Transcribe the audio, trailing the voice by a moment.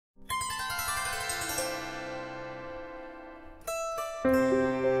Good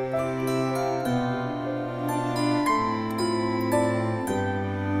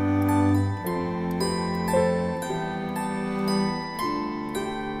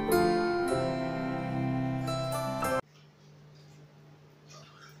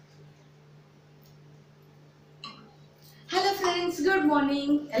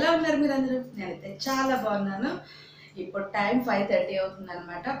morning. ఎలా ఉన్నారు మీరందరూ? నేనైతే చాలా బాగున్నాను. ఇప్పుడు టైం 5:30 అవుతుంది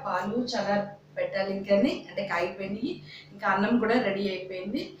అనమాట. పాలు చాలా పెట్టాలి ఇంకని, అంటే కాగిపోయినాయి. ఇంకా అన్నం కూడా రెడీ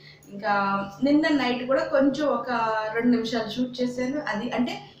అయిపోయింది. ఇంకా నిన్న నైట్ కూడా కొంచెం ఒక 2 నిమిషాలు షూట్ చేశాను. అది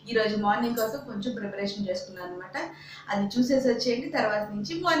అంటే ఈరోజు మార్నింగ్ కోసం కొంచెం ప్రిపరేషన్ చేసుకున్నాను అనమాట. అది చూసేసి వచ్చేయండి. తర్వాత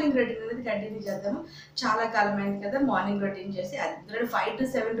నుంచి మార్నింగ్ రొటీన్ అనేది కంటిన్యూ చేద్దాము. చాలా కాలం అయింది కదా మార్నింగ్ రొటీన్ చేసి. అది 5 to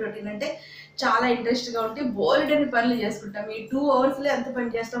 7 రొటీన్ అంటే చాలా ఇంట్రెస్ట్గా ఉంటే బోల్డ్ అని పనులు చేసుకుంటాం. ఈ 2 అవర్స్లో ఎంత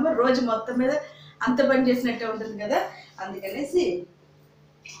పని చేస్తామో రోజు మొత్తం మీద అంత పని చేసినట్టే ఉంటుంది కదా. అందుకనేసి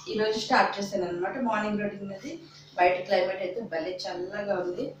ఈరోజు స్టార్ట్ చేశాను అనమాట మార్నింగ్ రొటీన్ అది. బయట క్లైమేట్ అయితే భలే చల్లగా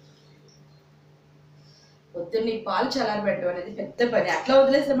ఉంది. పొద్దున్న పాలు చల్లారి పెట్టడం అనేది పెద్ద పని. అట్లా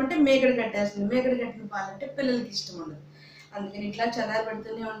వదిలేసామంటే మేకడ కట్టేస్తుంది. మేకడ కట్టిన పాలు అంటే పిల్లలకి ఇష్టం ఉండదు. అందుకని ఇట్లా చల్లారి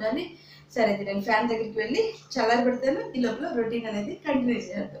పెడుతూనే ఉండాలి. సరే అయితే నేను ఫ్యాన్ దగ్గరికి వెళ్ళి చల్లారి పెడతాను. ఈ లోపల రొటీన్ అనేది కంటిన్యూ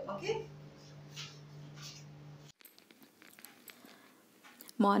చేద్దాం. ఓకే.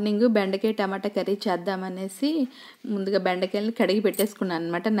 మార్నింగ్ బెండకాయ టమాటా కర్రీ చేద్దామనేసి ముందుగా బెండకాయలను కడిగి పెట్టేసుకున్నాను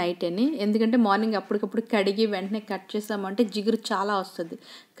అనమాట నైట్ అని. ఎందుకంటే మార్నింగ్ అప్పటికప్పుడు కడిగి వెంటనే కట్ చేసామంటే జిగురు చాలా వస్తుంది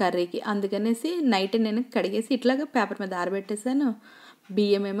కర్రీకి. అందుకనేసి నైట్ నేను కడిగేసి ఇట్లాగా పేపర్ మీద ఆరబెట్టేసాను.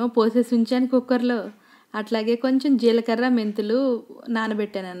 బియ్యం ఏమో పోసేసి ఉంచాను కుక్కర్లో. అట్లాగే కొంచెం జీలకర్ర మెంతులు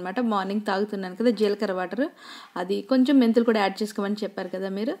నానబెట్టాను అనమాట. మార్నింగ్ తాగుతున్నాను కదా జీలకర్ర వాటర్, అది కొంచెం మెంతులు కూడా యాడ్ చేసుకోమని చెప్పారు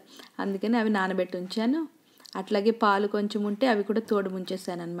కదా మీరు, అందుకని అవి నానబెట్టి ఉంచాను. అట్లాగే పాలు కొంచెం ఉంటే అవి కూడా తోడు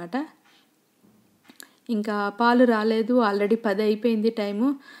ముంచేసాను అనమాట. ఇంకా పాలు రాలేదు, ఆల్రెడీ 10 అయిపోయింది టైము.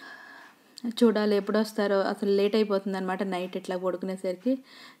 చూడాలి ఎప్పుడు వస్తారో, అసలు లేట్ అయిపోతుంది అనమాట నైట్ ఇట్లా పడుకునేసరికి.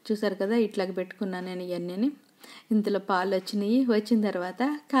 చూసారు కదా ఇట్లాగ పెట్టుకున్నాను నేను ఇవన్నీ. ఇంతలో పాలు వచ్చినాయి. వచ్చిన తర్వాత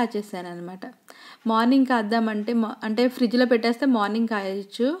కాచేసాను అనమాట. మార్నింగ్ కాద్దామంటే అంటే ఫ్రిడ్జ్లో పెట్టేస్తే మార్నింగ్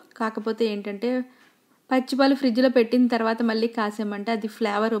కాయచ్చు. కాకపోతే ఏంటంటే పచ్చిపాలు ఫ్రిడ్జ్లో పెట్టిన తర్వాత మళ్ళీ కాసామంటే అది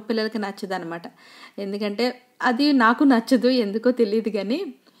ఫ్లేవర్ పిల్లలకి నచ్చదు అనమాట. ఎందుకంటే అది నాకు నచ్చదు, ఎందుకో తెలియదు కానీ.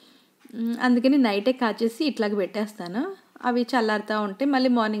 అందుకని నైటే కాచేసి ఇట్లాగ పెట్టేస్తాను. అవి చల్లారుతూ ఉంటే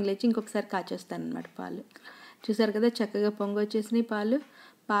మళ్ళీ మార్నింగ్ లేచి ఇంకొకసారి కాచేస్తాను అనమాట పాలు. చూసారు కదా చక్కగా పొంగు వచ్చేసినాయి పాలు.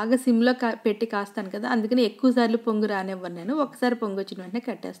 బాగా సిమ్లో పెట్టి కాస్తాను కదా, అందుకని ఎక్కువసార్లు పొంగు రానివ్వను నేను. ఒకసారి పొంగు వచ్చిన వెంటనే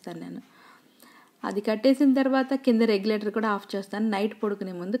కట్టేస్తాను నేను. అది కట్టేసిన తర్వాత కింద రెగ్యులేటర్ కూడా ఆఫ్ చేస్తాను. నైట్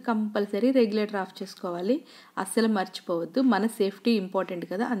పడుకునే ముందు కంపల్సరీ రెగ్యులేటర్ ఆఫ్ చేసుకోవాలి, అస్సలు మర్చిపోవద్దు. మన సేఫ్టీ ఇంపార్టెంట్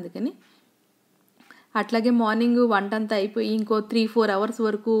కదా, అందుకని. అట్లాగే మార్నింగ్ వంట అంతా అయిపోయి ఇంకో 3-4 అవర్స్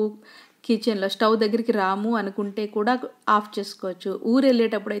వరకు కిచెన్లో స్టవ్ దగ్గరికి రాము అనుకుంటే కూడా ఆఫ్ చేసుకోవచ్చు. ఊరు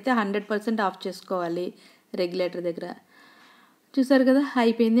వెళ్ళేటప్పుడు అయితే 100% ఆఫ్ చేసుకోవాలి రెగ్యులేటర్ దగ్గర. చూసారు కదా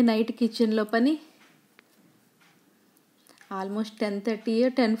అయిపోయింది నైట్ కిచెన్లో పని. ఆల్మోస్ట్ 10:30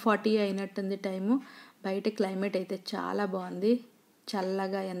 10:40 అయినట్టుంది టైము. బయట క్లైమేట్ అయితే చాలా బాగుంది,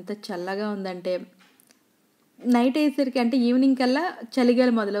 చల్లగా. ఎంత చల్లగా ఉందంటే నైట్ అయ్యేసరికి అంటే ఈవినింగ్ కల్లా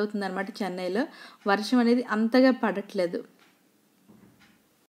చలిగాలి మొదలవుతుంది అనమాట. చెన్నైలో వర్షం అనేది అంతగా పడట్లేదు.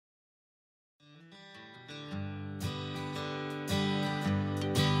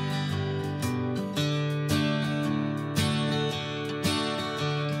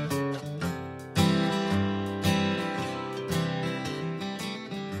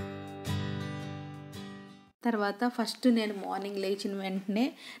 తర్వాత ఫస్ట్ నేను మార్నింగ్ లేచిన వెంటనే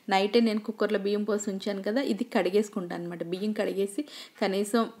నైటే నేను కుక్కర్లో బియ్యం పోసి ఉంచాను కదా, ఇది కడిగేసుకుంటాను అనమాట. బియ్యం కడిగేసి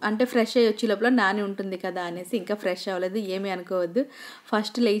కనీసం అంటే ఫ్రెష్ అయ్యి వచ్చే లోపల నాని ఉంటుంది కదా అనేసి ఇంకా ఫ్రెష్ అవ్వలేదు, ఏమీ అనుకోవద్దు.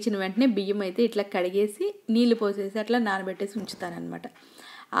 ఫస్ట్ లేచిన వెంటనే బియ్యం అయితే ఇట్లా కడిగేసి నీళ్ళు పోసేసి అట్లా నానబెట్టేసి ఉంచుతాను అనమాట.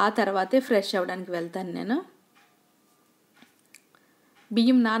 ఆ తర్వాతే ఫ్రెష్ అవ్వడానికి వెళ్తాను నేను.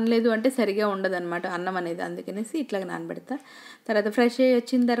 బియ్యం నానలేదు అంటే సరిగా ఉండదన్నమాట అన్నం అనేది, అందుకనేసి ఇట్లాగ నానబెడతా. తర్వాత ఫ్రెష్ అయ్యి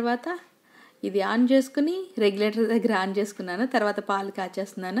వచ్చిన తర్వాత ఇది ఆన్ చేసుకుని రెగ్యులేటర్ దగ్గర ఆన్ చేసుకున్నాను. తర్వాత పాలు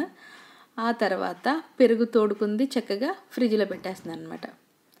కాచేస్తున్నాను. ఆ తర్వాత పెరుగు తోడుకుంది చక్కగా ఫ్రిడ్జ్లో పెట్టేస్తున్నాను అనమాట.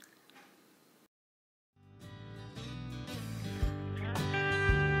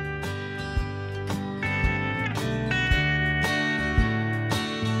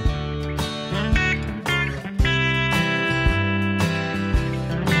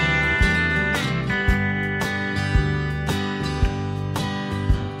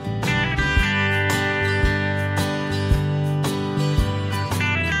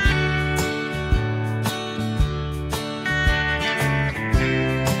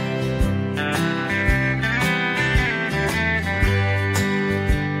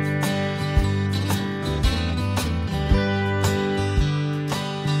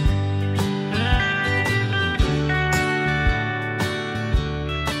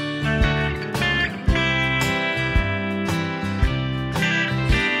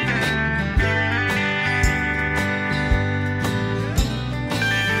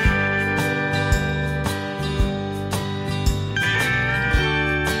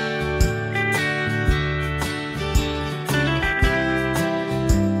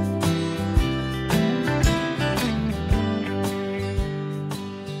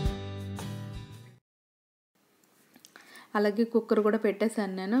 అలాగే కుక్కర్ కూడా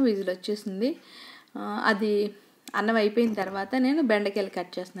పెట్టేశాను నేను, విజిల్ వచ్చేసింది. అది అన్నం అయిపోయిన తర్వాత నేను బెండకాయలు కట్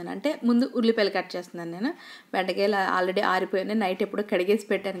చేస్తున్నాను, అంటే ముందు ఉల్లిపాయలు కట్ చేస్తున్నాను. నేను బెండకాయలు ఆల్రెడీ ఆరిపోయినాయి, నైట్ ఎప్పుడో కడిగేసి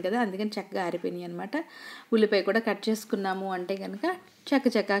పెట్టాను కదా, అందుకని చక్కగా ఆరిపోయినాయి అనమాట. ఉల్లిపాయ కూడా కట్ చేసుకున్నాము అంటే కనుక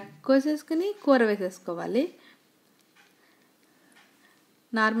చక్క కోసేసుకుని కూర వేసేసుకోవాలి.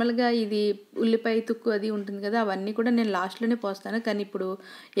 నార్మల్గా ఇది ఉల్లిపాయ తుక్కు అది ఉంటుంది కదా, అవన్నీ కూడా నేను లాస్ట్లోనే పోస్తాను, కానీ ఇప్పుడు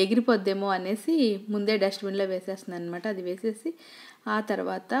ఎగిరిపోద్దేమో అనేసి ముందే డస్ట్బిన్లో వేసేస్తున్నాను అనమాట. అది వేసేసి ఆ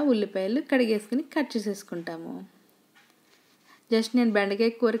తర్వాత ఉల్లిపాయలు కడిగేసుకుని కట్ చేసేసుకుంటాము. జస్ట్ నేను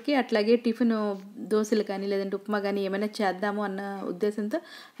బెండకాయ కూరకి అట్లాగే టిఫిన్ దోశలు కానీ లేదంటే ఉప్మా కానీ ఏమైనా చేద్దాము అన్న ఉద్దేశంతో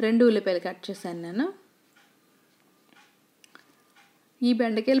 2 ఉల్లిపాయలు కట్ చేశాను నేను. ఈ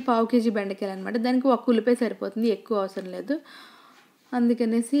బెండకాయలు 1/2 కేజీ బెండకాయలు అనమాట, దానికి 1 ఉల్లిపాయ సరిపోతుంది, ఎక్కువ అవసరం లేదు.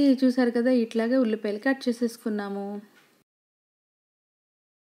 అందుకనేసి చూసారు కదా ఇట్లాగే ఉల్లిపాయలు కట్ చేసేసుకున్నాము.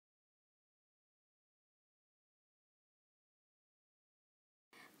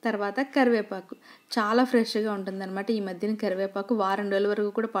 తర్వాత కరివేపాకు చాలా ఫ్రెష్గా ఉంటుందన్నమాట. ఈ మధ్యన కరివేపాకు వారం రోజుల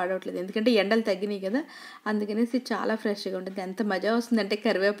వరకు కూడా పాడవట్లేదు, ఎందుకంటే ఎండలు తగ్గినాయి కదా, అందుకనేసి చాలా ఫ్రెష్గా ఉంటుంది. ఎంత మజా వస్తుందంటే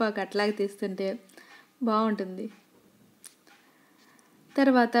కరివేపాకు అట్లాగే తీస్తుంటే బాగుంటుంది.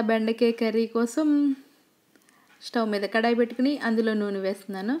 తర్వాత బెండకాయ కర్రీ కోసం స్టవ్ మీద కడాయి పెట్టుకుని అందులో నూనె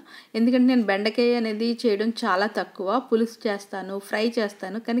వేస్తున్నాను. ఎందుకంటే నేను బెండకాయ అనేది చేయడం చాలా తక్కువ, పులుసు చేస్తాను, ఫ్రై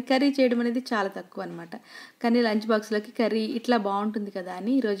చేస్తాను, కానీ కర్రీ చేయడం అనేది చాలా తక్కువ అనమాట. కానీ లంచ్ బాక్స్లోకి కర్రీ ఇట్లా బాగుంటుంది కదా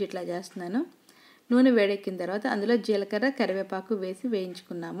అని ఈరోజు ఇట్లా చేస్తున్నాను. నూనె వేడెక్కిన తర్వాత అందులో జీలకర్ర కరివేపాకు వేసి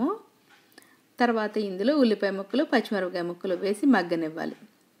వేయించుకున్నాము. తర్వాత ఇందులో ఉల్లిపాయ ముక్కలు పచ్చిమిరపకాయ ముక్కలు వేసి మగ్గనివ్వాలి.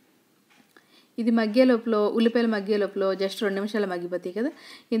 ఇది మగ్గే లోపల, ఉల్లిపాయలు మగ్గే లోపల జస్ట్ 2 నిమిషాలు మగ్గిపోతాయి కదా,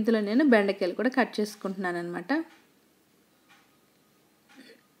 ఇందులో నేను బెండకాయలు కూడా కట్ చేసుకుంటున్నాను అనమాట.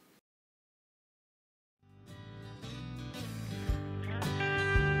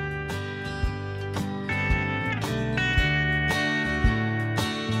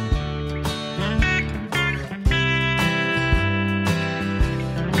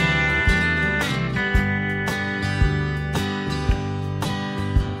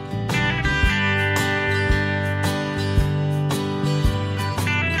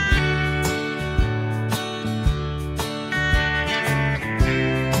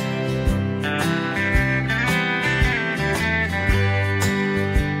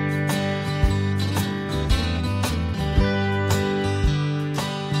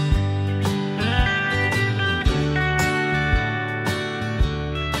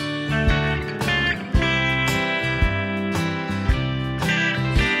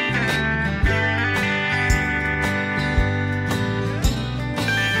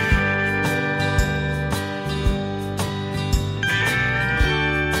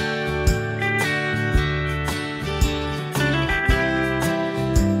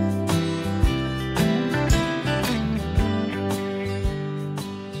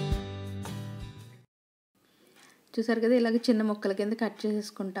 చూసారు కదా ఇలాగ చిన్న ముక్కల కింద కట్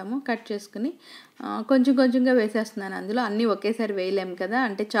చేసేసుకుంటాము. కట్ చేసుకుని కొంచెం కొంచెంగా వేసేస్తున్నాను. అందులో అన్నీ ఒకేసారి వేయలేము కదా,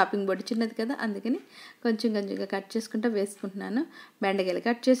 అంటే చాపింగ్ బోర్డు చిన్నది కదా, అందుకని కొంచెం కొంచెంగా కట్ చేసుకుంటూ వేసుకుంటున్నాను. బెండకాయలు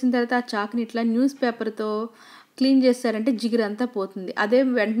కట్ చేసిన తర్వాత ఆ చాకుని ఇట్లా న్యూస్ పేపర్తో క్లీన్ చేస్తారంటే జిగురు అంతా పోతుంది. అదే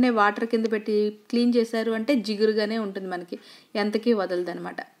వెంటనే వాటర్ కింద పెట్టి క్లీన్ చేశారు అంటే జిగురుగానే ఉంటుంది, మనకి ఎంతకీ వదలదు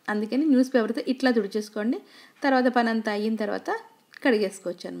అనమాట. అందుకని న్యూస్ పేపర్తో ఇట్లా తుడిచేసుకోండి. తర్వాత పని అంతా అయిన తర్వాత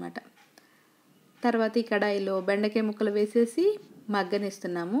కడిగేసుకోవచ్చు అనమాట. తర్వాత ఈ కడాయిలో బెండకాయ ముక్కలు వేసేసి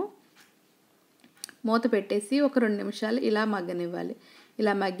మగ్గనిస్తున్నాము. మూత పెట్టేసి ఒక 2 నిమిషాలు ఇలా మగ్గనివ్వాలి.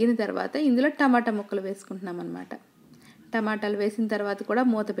 ఇలా మగ్గిన తర్వాత ఇందులో టమాటా ముక్కలు వేసుకుంటున్నాం అనమాట. టమాటాలు వేసిన తర్వాత కూడా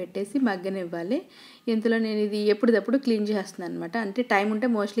మూత పెట్టేసి మగ్గనివ్వాలి. ఇందులో నేను ఇది ఎప్పటికప్పుడు క్లీన్ చేస్తున్నాను అనమాట. అంటే టైం ఉంటే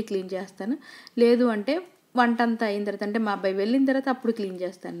మోస్ట్లీ క్లీన్ చేస్తాను, లేదు అంటే వంట అంతా అయిన తర్వాత, అంటే మా అబ్బాయి వెళ్ళిన తర్వాత అప్పుడు క్లీన్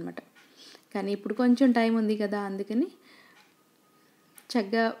చేస్తాను అనమాట. కానీ ఇప్పుడు కొంచెం టైం ఉంది కదా, అందుకని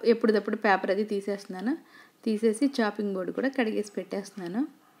చక్కగా ఎప్పటికప్పుడు పేపర్ అది తీసేస్తున్నాను. తీసేసి చాపింగ్ బోర్డు కూడా కడిగేసి పెట్టేస్తున్నాను.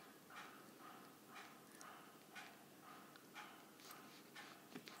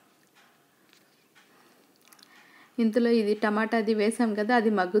 ఇంతలో ఇది టమాటా అది వేసాం కదా,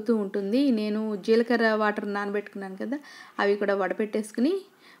 అది మగ్గుతూ ఉంటుంది. నేను జీలకర్ర వాటర్ నానబెట్టుకున్నాను కదా, అవి కూడా వడపెట్టేసుకుని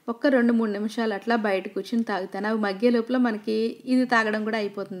ఒక 2-3 నిమిషాలు అట్లా బయట కూర్చుని తాగుతాను. అవి మగ్గే లోపల మనకి ఇది తాగడం కూడా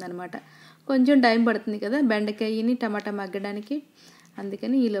అయిపోతుంది అనమాట. కొంచెం టైం పడుతుంది కదా బెండకాయని టమాటా మగ్గడానికి,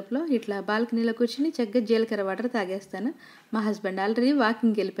 అందుకని ఈ లోపల ఇట్లా బాల్కనీలో కూర్చుని చక్కగా జీలకర్ర వాటర్ తాగేస్తాను. మా హస్బెండ్ ఆల్రెడీ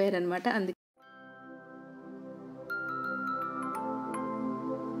వాకింగ్కి వెళ్ళిపోయారనమాట. అందుకే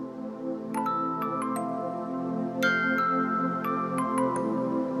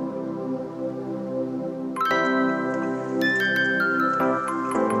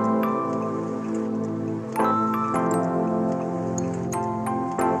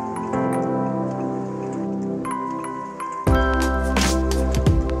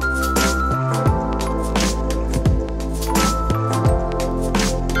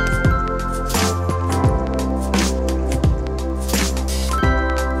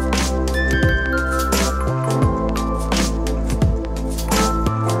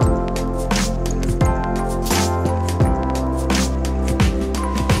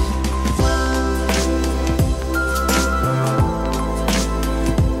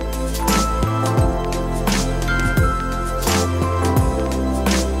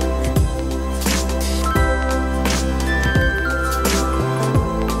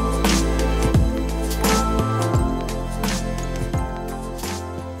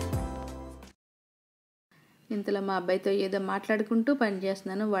ఇంతలో మా అబ్బాయితో ఏదో మాట్లాడుకుంటూ పని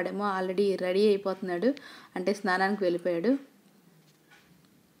చేస్తున్నాను. వాడేమో ఆల్రెడీ రెడీ అయిపోతున్నాడు, అంటే స్నానానికి వెళ్ళిపోయాడు.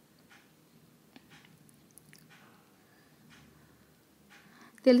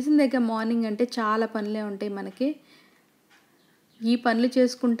 తెలిసిందేగా మార్నింగ్ అంటే చాలా పనులే ఉంటాయి మనకి. ఈ పనులు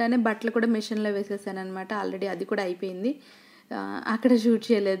చేసుకుంటానే బట్టలు కూడా మిషన్లో వేసేసాను అనమాట. ఆల్రెడీ అది కూడా అయిపోయింది. అక్కడ షూట్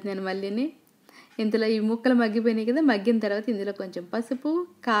చేయలేదు నేను మళ్ళీని. ఇందులో ఈ ముక్కలు మగ్గిపోయినాయి కదా, మగ్గిన తర్వాత ఇందులో కొంచెం పసుపు,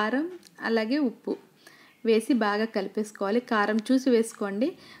 కారం, అలాగే ఉప్పు వేసి బాగా కలిపేసుకోవాలి. కారం చూసి వేసుకోండి,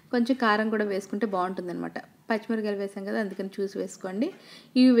 కొంచెం కారం కూడా వేసుకుంటే బాగుంటుంది అనమాట. పచ్చిమిరకాయలు వేసాం కదా, అందుకని చూసి వేసుకోండి.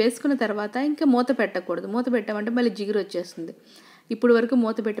 ఇవి వేసుకున్న తర్వాత ఇంకా మూత పెట్టకూడదు. మూత పెట్టామంటే మళ్ళీ జిగురు వచ్చేస్తుంది. ఇప్పుడు వరకు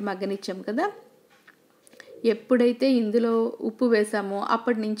మూత పెట్టి మగ్గనిచ్చాం కదా, ఎప్పుడైతే ఇందులో ఉప్పు వేసామో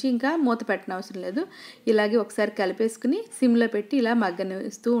అప్పటి నుంచి ఇంకా మూత పెట్టిన అవసరం లేదు. ఇలాగే ఒకసారి కలిపేసుకుని సిమ్లో పెట్టి ఇలా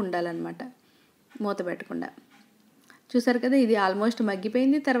మగ్గనిస్తూ ఉండాలన్నమాట, మూత పెట్టకుండా. చూసారు కదా, ఇది ఆల్మోస్ట్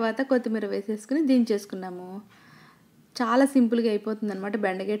మగ్గిపోయింది. తర్వాత కొత్తిమీర వేసేసుకుని దించేసుకున్నాము. చాలా సింపుల్గా అయిపోతుంది అనమాట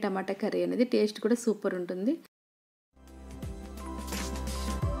బెండకాయ టమాటా కర్రీ అనేది. టేస్ట్ కూడా సూపర్ ఉంటుంది.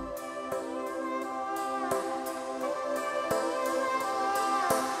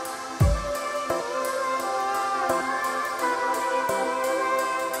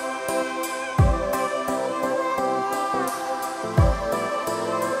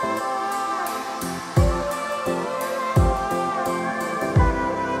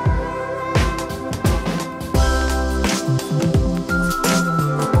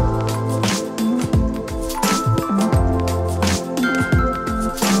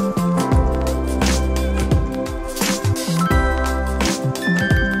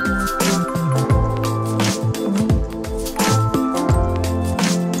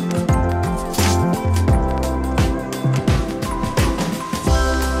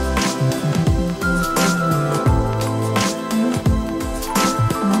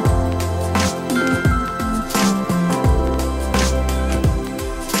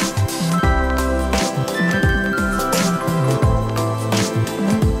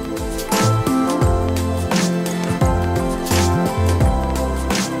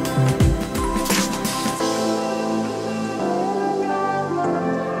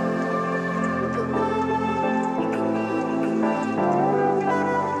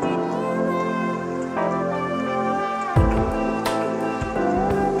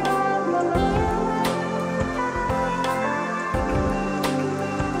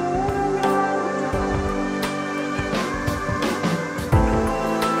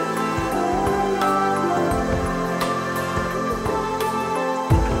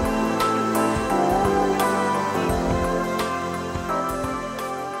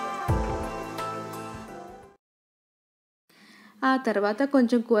 ఆ తర్వాత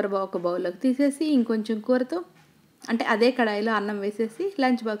కొంచెం కూర ఒక బౌల్లోకి తీసేసి ఇంకొంచెం కూరతో, అంటే అదే కడాయిలో అన్నం వేసేసి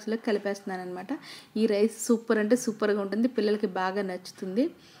లంచ్ బాక్స్లోకి కలిపేస్తున్నాను అనమాట. ఈ రైస్ సూపర్ అంటే సూపర్గా ఉంటుంది, పిల్లలకి బాగా నచ్చుతుంది.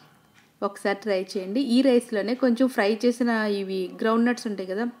 ఒకసారి ట్రై చేయండి. ఈ రైస్లోనే కొంచెం ఫ్రై చేసిన ఇవి గ్రౌండ్ నట్స్ ఉంటాయి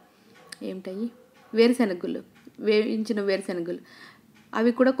కదా, ఏమిటాయి, వేరుశెనగుళ్ళు, వేయించిన వేరుశెనగుళ్ళు,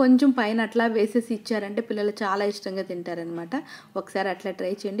 అవి కూడా కొంచెం పైన అట్లా వేసేసి ఇచ్చారంటే పిల్లలు చాలా ఇష్టంగా తింటారనమాట. ఒకసారి అట్లా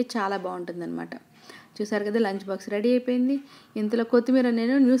ట్రై చేయండి, చాలా బాగుంటుందన్నమాట. చూసారు కదా, లంచ్ బాక్స్ రెడీ అయిపోయింది. ఇంతలో కొత్తిమీర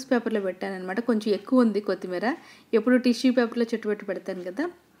నేను న్యూస్ పేపర్లో పెట్టాను అనమాట. కొంచెం ఎక్కువ ఉంది కొత్తిమీర. ఎప్పుడు టిష్యూ పేపర్లో చుట్టుపెట్టి పెడతాను కదా,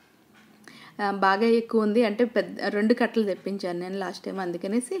 బాగా ఎక్కువ ఉంది. అంటే పెద్ద 2 కట్టలు తెప్పించాను నేను లాస్ట్ టైం,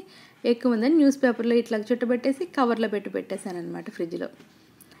 అందుకనేసి ఎక్కువ ఉందని న్యూస్ పేపర్లో ఇట్లా చుట్టబెట్టేసి కవర్లో పెట్టేశాను అనమాట ఫ్రిడ్జ్లో.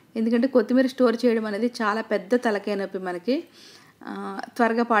 ఎందుకంటే కొత్తిమీర స్టోర్ చేయడం అనేది చాలా పెద్ద తలకాయ నొప్పి మనకి,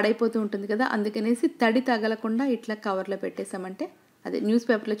 త్వరగా పాడైపోతూ ఉంటుంది కదా, అందుకనేసి తడి తగలకుండా ఇట్లా కవర్లో పెట్టేసామంటే, అదే న్యూస్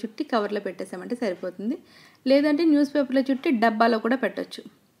పేపర్లో చుట్టి కవర్లో పెట్టేసామంటే సరిపోతుంది. లేదంటే న్యూస్ పేపర్లో చుట్టి డబ్బాలో కూడా పెట్టచ్చు.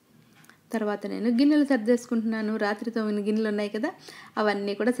 తర్వాత నేను గిన్నెలు సర్దేసుకుంటున్నాను. రాత్రి 9 గిన్నెలు ఉన్నాయి కదా,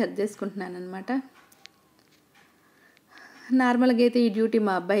 అవన్నీ కూడా సర్దేసుకుంటున్నాను అనమాట. నార్మల్గా అయితే ఈ డ్యూటీ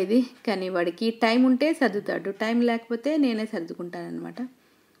మా అబ్బాయిది, కానీ వాడికి టైం ఉంటే సర్దుతాడు, టైం లేకపోతే నేనే సర్దుకుంటానమాట.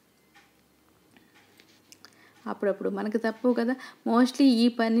 అప్పుడప్పుడు మనకు తప్పవు కదా, మోస్ట్లీ ఈ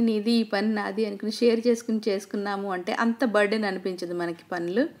పని నీది ఈ పని నాది అనుకుని షేర్ చేసుకున్నాము అంటే అంత బర్డెన్ అనిపించదు మనకి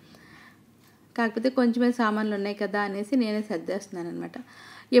పనులు. కాకపోతే కొంచెమే సామాన్లు ఉన్నాయి కదా అనేసి నేనే సర్దేస్తున్నాను అనమాట.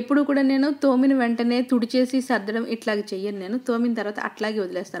 ఎప్పుడు కూడా నేను తోమిన వెంటనే తుడిచేసి సర్దడం ఇట్లాగే చెయ్యను. నేను తోమిన తర్వాత అట్లాగే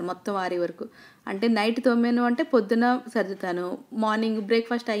వదిలేస్తాను మొత్తం ఆరి వరకు. అంటే నైట్ తోమాను అంటే పొద్దున సర్దుతాను, మార్నింగ్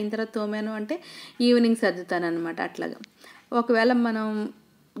బ్రేక్ఫాస్ట్ అయిన తర్వాత తోమాను అంటే ఈవినింగ్ సర్దుతాను అనమాట. అట్లాగా ఒకవేళ మనం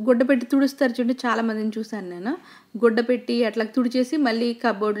గుడ్డ పెట్టి తుడుస్తారు చూడండి, చాలామందిని చూశాను నేను. గుడ్డ పెట్టి అట్లా తుడిచేసి మళ్ళీ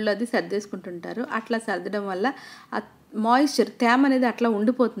కబోర్డ్లో అది సర్దేసుకుంటుంటారు. అట్లా సర్దడం వల్ల మాయిశ్చర్, తేమ అనేది అట్లా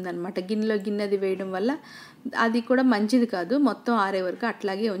ఉండిపోతుంది అనమాట. గిన్నెది వేయడం వల్ల అది కూడా మంచిది కాదు. మొత్తం ఆరే వరకు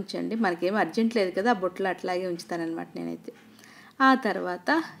అట్లాగే ఉంచండి. మనకేం అర్జెంట్ లేదు కదా, ఆ బొట్టలు అట్లాగే ఉంచుతానమాట నేనైతే. ఆ తర్వాత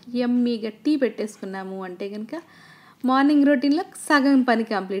యమ్మీగా టీ పెట్టేసుకున్నాము అంటే కనుక మార్నింగ్ రొటీన్లో సగం పని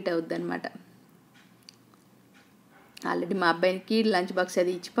కంప్లీట్ అవుద్ది అనమాట. ఆల్రెడీ మా అబ్బాయికి లంచ్ బాక్స్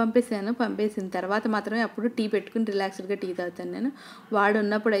అది ఇచ్చి పంపేసిన తర్వాత మాత్రమే అప్పుడు టీ పెట్టుకుని రిలాక్స్డ్గా టీ తాగుతాను నేను. వాడు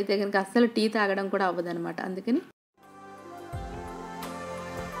ఉన్నప్పుడు అయితే కనుక అస్సలు టీ తాగడం కూడా అవ్వదనమాట. అందుకని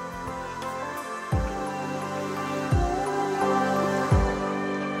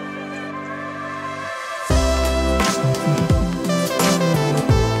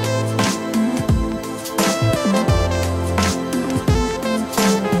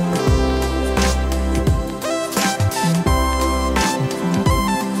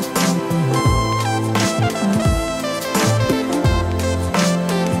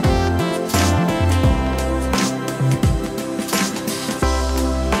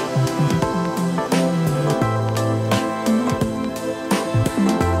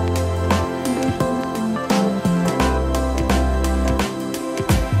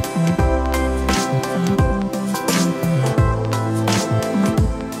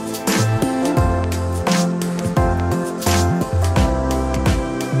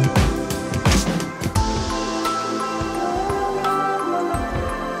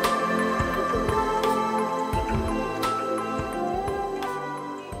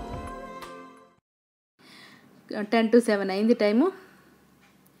టెన్ టు 7 అయింది టైము.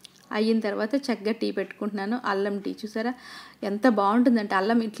 అయిన తర్వాత చక్కగా టీ పెట్టుకుంటున్నాను. అల్లం టీ చూసారా ఎంత బాగుంటుందంటే,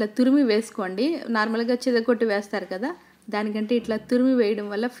 అల్లం ఇట్లా తురిమి వేసుకోండి. నార్మల్గా చితగొట్టి వేస్తారు కదా, దానికంటే ఇట్లా తురిమి వేయడం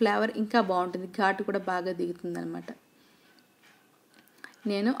వల్ల ఫ్లేవర్ ఇంకా బాగుంటుంది, ఘాటు కూడా బాగా దిగుతుంది అనమాట.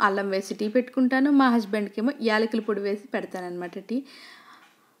 నేను అల్లం వేసి టీ పెట్టుకుంటాను. మా హస్బెండ్కి ఏమో యాలకుల పొడి వేసి పెడతానమాట టీ.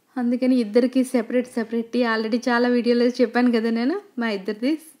 అందుకని ఇద్దరికి సెపరేట్ టీ. ఆల్రెడీ చాలా వీడియోలో చెప్పాను కదా నేను, మా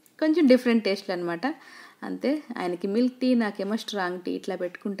ఇద్దరిది కొంచెం డిఫరెంట్ టేస్ట్లు అనమాట. అంతే, ఆయనకి మిల్క్ టీ, నాకేమో స్ట్రాంగ్ టీ ఇట్లా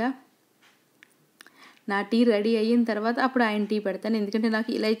పెట్టుకుంటా. నా టీ రెడీ అయిన తర్వాత అప్పుడు ఆయన టీ పెడతాను, ఎందుకంటే నాకు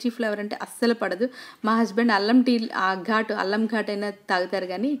ఇలైచీ ఫ్లేవర్ అంటే అస్సలు పడదు. మా హస్బెండ్ అల్లం టీ అల్లం ఘాట్ అయినా తాగుతారు,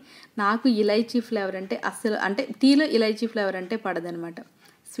 కానీ నాకు ఇలైచీ ఫ్లేవర్ అంటే అస్సలు, అంటే టీలో ఇలైచీ ఫ్లేవర్ అంటే పడదనమాట.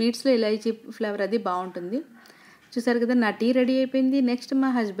 స్వీట్స్లో ఇలైచీ ఫ్లేవర్ అది బాగుంటుంది. చూసారు కదా, నా టీ రెడీ అయిపోయింది. నెక్స్ట్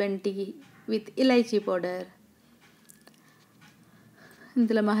మా husband tea with elaichi powder.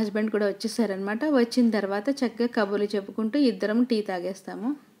 ఇందులో మా హస్బెండ్ కూడా వచ్చేసారనమాట. వచ్చిన తర్వాత చక్కగా కబుర్లు చెప్పుకుంటూ ఇద్దరం టీ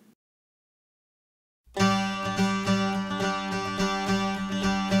తాగేస్తాము.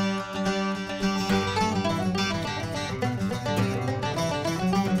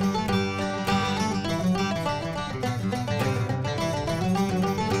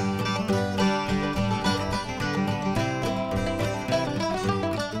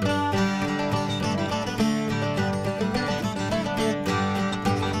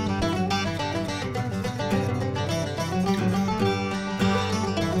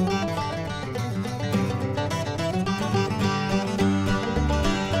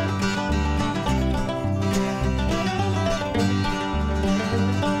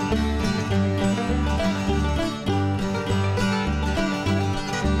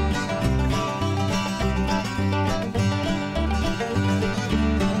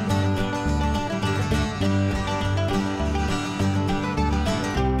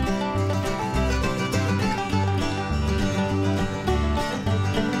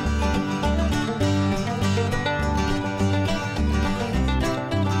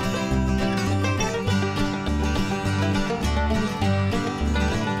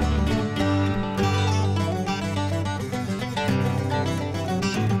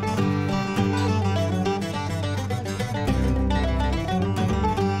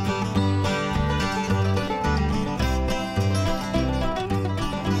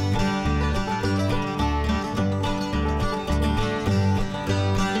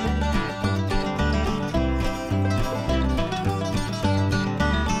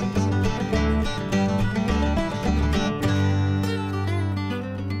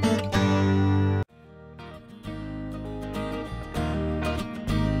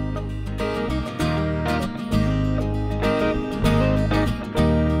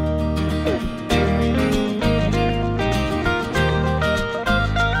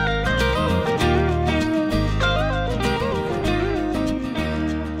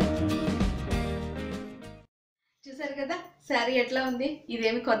 శారీ ఎట్లా ఉంది?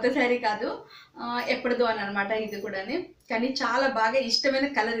 ఇదేమి కొత్త శారీ కాదు, ఎప్పటిదో అని అనమాట ఇది కూడాని. కానీ చాలా బాగా ఇష్టమైన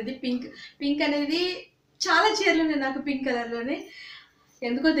కలర్ ఇది. పింక్ అనేది చాలా చీరలు ఉన్నాయి నాకు పింక్ కలర్లోనే,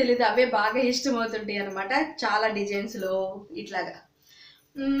 ఎందుకో తెలియదు, అవే బాగా ఇష్టమవుతుంటాయి అనమాట చాలా డిజైన్స్లో ఇట్లాగా.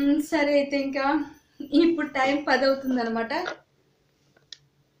 సరే అయితే ఇంకా ఇప్పుడు టైం 10 అవుతుంది అనమాట,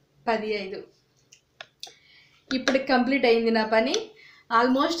 10:05. ఇప్పుడు కంప్లీట్ అయింది నా పని.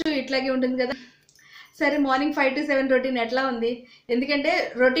 ఆల్మోస్ట్ ఇట్లాగే ఉంటుంది కదా, సరే మార్నింగ్ 5 to 7 రొటీన్ ఎట్లా ఉంది? ఎందుకంటే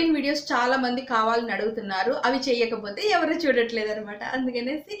రొటీన్ వీడియోస్ చాలా మంది కావాలని అడుగుతున్నారు. అవి చేయకపోతే ఎవరు చూడట్లేదనమాట.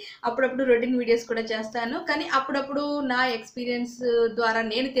 అందుకనేసి అప్పుడప్పుడు రొటీన్ వీడియోస్ కూడా చేస్తాను. కానీ అప్పుడప్పుడు నా ఎక్స్పీరియన్స్ ద్వారా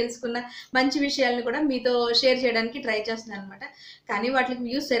నేను తెలుసుకున్న మంచి విషయాలను కూడా మీతో షేర్ చేయడానికి ట్రై చేస్తున్నాను అనమాట. కానీ వాటికి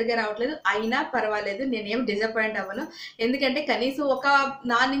వ్యూస్ సరిగ్గా రావట్లేదు. అయినా పర్వాలేదు, నేనేం డిసప్పాయింట్ అవ్వను. ఎందుకంటే కనీసం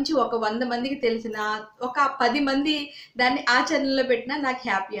నా నుంచి ఒక 100 మందికి తెలిసిన ఒక 10 మంది దాన్ని ఆచరణలో పెట్టినా నాకు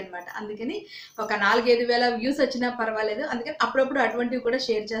హ్యాపీ అనమాట. అందుకని ఒక 4-5 వేల వ్యూస్ వచ్చినా పర్వాలేదు. అందుకని అప్పుడప్పుడు అటువంటివి కూడా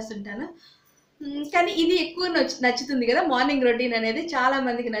షేర్ చేస్తుంటాను. కానీ ఇది ఎక్కువ నచ్చుతుంది కదా, మార్నింగ్ రొటీన్ అనేది చాలా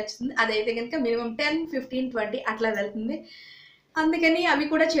మందికి నచ్చుతుంది. అదైతే కనుక మినిమం 10, 15, 20 అట్లా వెళ్తుంది. అందుకని అవి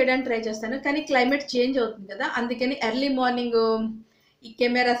కూడా చేయడానికి ట్రై చేస్తాను. కానీ క్లైమేట్ చేంజ్ అవుతుంది కదా, అందుకని ఎర్లీ మార్నింగ్ ఈ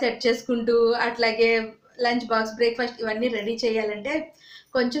కెమెరా సెట్ చేసుకుంటూ అట్లాగే లంచ్ బాక్స్, బ్రేక్ఫాస్ట్ ఇవన్నీ రెడీ చేయాలంటే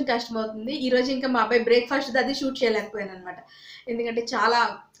కొంచెం కష్టమవుతుంది. ఈరోజు ఇంకా మా అబ్బాయి బ్రేక్ఫాస్ట్ అది షూట్ చేయలేకపోయాను అనమాట. ఎందుకంటే చాలా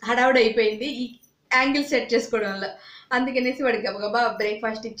హడావుడి అయిపోయింది ఈ యాంగిల్ సెట్ చేసుకోవడంలో. అందుకనేసి వాడికి గబగబా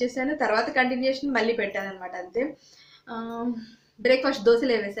బ్రేక్ఫాస్ట్ ఇచ్చేసాను. తర్వాత కంటిన్యూషన్ మళ్ళీ పెట్టాను అనమాట. అంతే, బ్రేక్ఫాస్ట్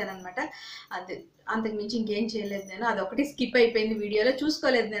దోశలే వేసాను అనమాట. అంతే, అంతకు మించి ఇంకేం చేయలేదు నేను. అదొకటి స్కిప్ అయిపోయింది వీడియోలో,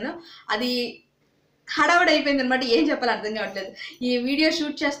 చూసుకోలేదు నేను. అది హడావుడి అయిపోయింది అనమాట. ఏం చెప్పాలో అర్థం కావట్లేదు. ఈ వీడియో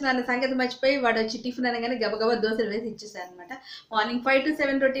షూట్ చేస్తున్నాను సంగతి మర్చిపోయి వాడు వచ్చి టిఫిన్ అనగానే గబగబా దోశలు వేసి ఇచ్చేసాను అనమాట. మార్నింగ్ 5 to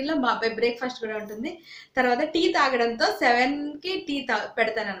 7 రొటీన్లో మా అబ్బాయి బ్రేక్ఫాస్ట్ కూడా ఉంటుంది. తర్వాత టీ తాగడంతో 7కి టీ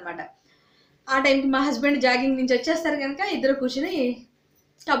పెడతాను అనమాట. ఆ టైంకి మా హస్బెండ్ జాగింగ్ నుంచి వచ్చేస్తారు కనుక ఇద్దరు కూర్చుని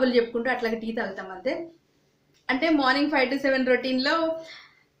కబుర్లు చెప్పుకుంటూ అట్లాగే టీ తాగుతాం అంతే. అంటే మార్నింగ్ 5 to 7 రొటీన్లో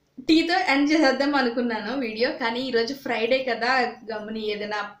టీతో ఎండ్ చేసేద్దాం అనుకున్నాను వీడియో. కానీ ఈరోజు ఫ్రైడే కదా, గమ్ముని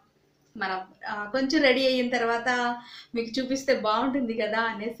ఏదైనా మనం కొంచెం రెడీ అయిన తర్వాత మీకు చూపిస్తే బాగుంటుంది కదా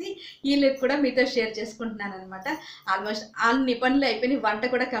అనేసి ఈ లుక్ కూడా మీతో షేర్ చేసుకుంటున్నాను అనమాట. ఆల్మోస్ట్ అన్ని పనులు అయిపోయినాయి, వంట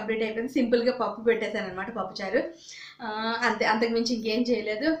కూడా కంప్లీట్ అయిపోయింది. సింపుల్గా పప్పు పెట్టేశాను అనమాట, పప్పుచారు. అంతే, అంతకుమించి ఇంకేం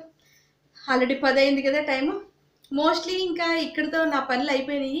చేయలేదు. ఆల్రెడీ 10 అయింది కదా టైము. మోస్ట్లీ ఇంకా ఇక్కడితో నా పనులు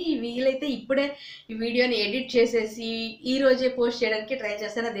అయిపోయినాయి. వీలైతే ఇప్పుడే ఈ వీడియోని ఎడిట్ చేసేసి ఈరోజే పోస్ట్ చేయడానికి ట్రై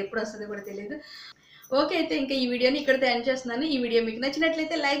చేస్తాను. అది ఎప్పుడు వస్తుందో కూడా తెలియదు. ఓకే, అయితే ఇంకా ఈ వీడియోని ఇక్కడితో ఎండ్ చేస్తున్నాను. ఈ వీడియో మీకు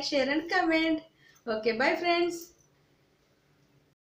నచ్చినట్లయితే like, share and comment. Okay, bye friends.